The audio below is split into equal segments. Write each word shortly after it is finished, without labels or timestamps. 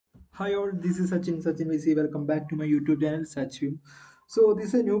Hi all, this is Sachin VC. Welcome back to my YouTube channel Sachim. So this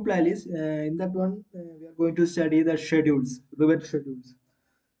is a new playlist. In that one, we are going to study the schedules, Revit schedules.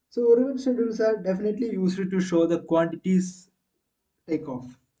 So Revit schedules are definitely used to show the quantities takeoff.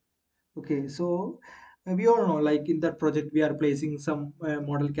 Okay, so we all know, like in that project, we are placing some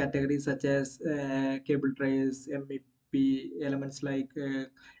model categories such as cable trays, MEP elements like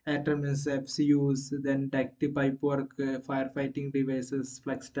air terminals, FCUs, then duct pipe work, firefighting devices,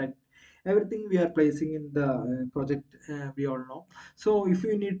 flex duct. Everything we are placing in the project, we all know. So if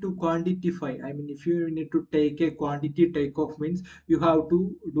you need to quantify, I mean, if you need to take a quantity takeoff means you have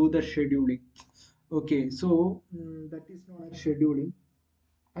to do the scheduling. Okay, so that is known as scheduling.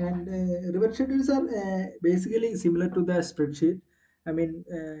 And revert schedules are basically similar to the spreadsheet. I mean,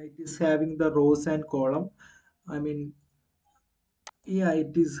 it is having the rows and column. I mean, yeah,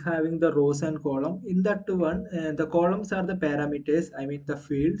 it is having the rows and column. In that one, the columns are the parameters, I mean the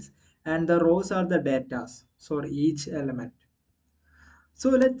fields, and the rows are the datas for each element.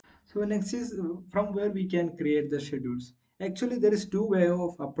 So next is from where we can create the schedules. Actually, there is two way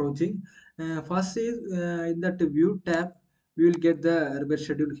of approaching. First is in that view tab, we will get the Revit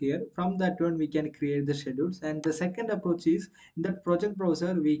schedule here. From that one, we can create the schedules. And the second approach is in that project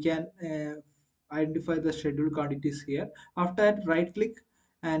browser, we can identify the schedule quantities here. After that, right click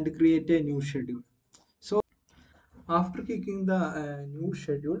and create a new schedule. So after clicking the new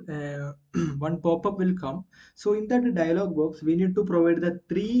schedule, one pop-up will come. So in that dialog box, we need to provide the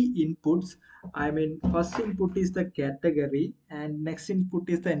three inputs. I mean, first input is the category, and next input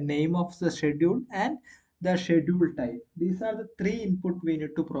is the name of the schedule and the schedule type. These are the three input we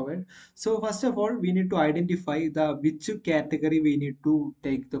need to provide. So first of all, we need to identify the which category we need to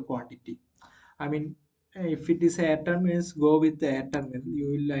take the quantity. I mean, if it is air terminals, go with the air terminal.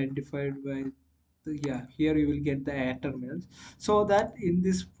 You will identify by yeah, here you will get the air terminals. So that in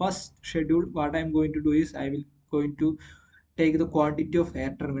this first schedule, what I'm going to do is I will going to take the quantity of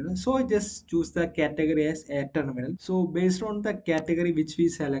air terminal. So I just choose the category as air terminal. So based on the category which we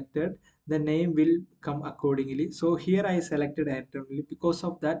selected, the name will come accordingly. So here I selected air terminal. Because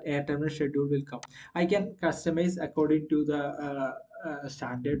of that, air terminal schedule will come. I can customize according to the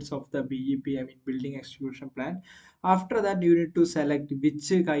standards of the BEP, I mean building execution plan. After that, you need to select which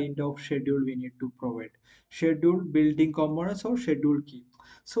kind of schedule we need to provide. Schedule building components or schedule key.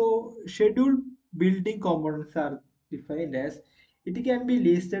 So schedule building components are defined as it can be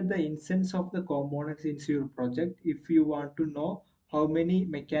listed the instance of the components in your project if you want to know how many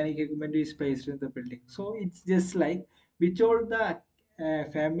mechanic equipment is placed in the building. So it's just like which all the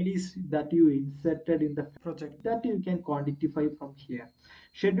families that you inserted in the project that you can quantify from here.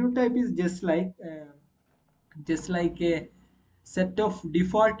 Schedule type is just like a set of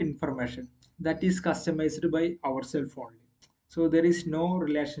default information that is customized by ourselves only. So there is no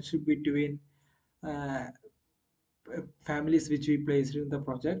relationship between uh, families which we placed in the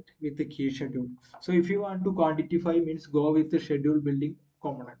project with the key schedule. So if you want to quantify means go with the schedule building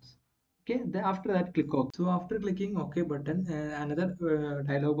components. Okay, then after that click OK. So after clicking OK button, another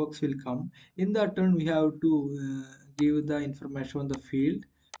dialog box will come. In that turn, we have to give the information on the field,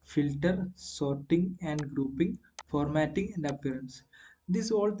 filter, sorting and grouping, formatting and appearance. These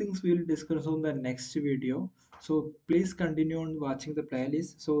all things we will discuss on the next video. So please continue on watching the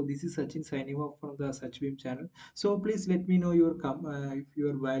playlist. So this is Sachin signing off from the Sachbeam channel. So please let me know your if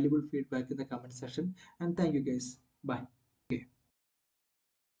your valuable feedback in the comment section. And thank you guys. Bye.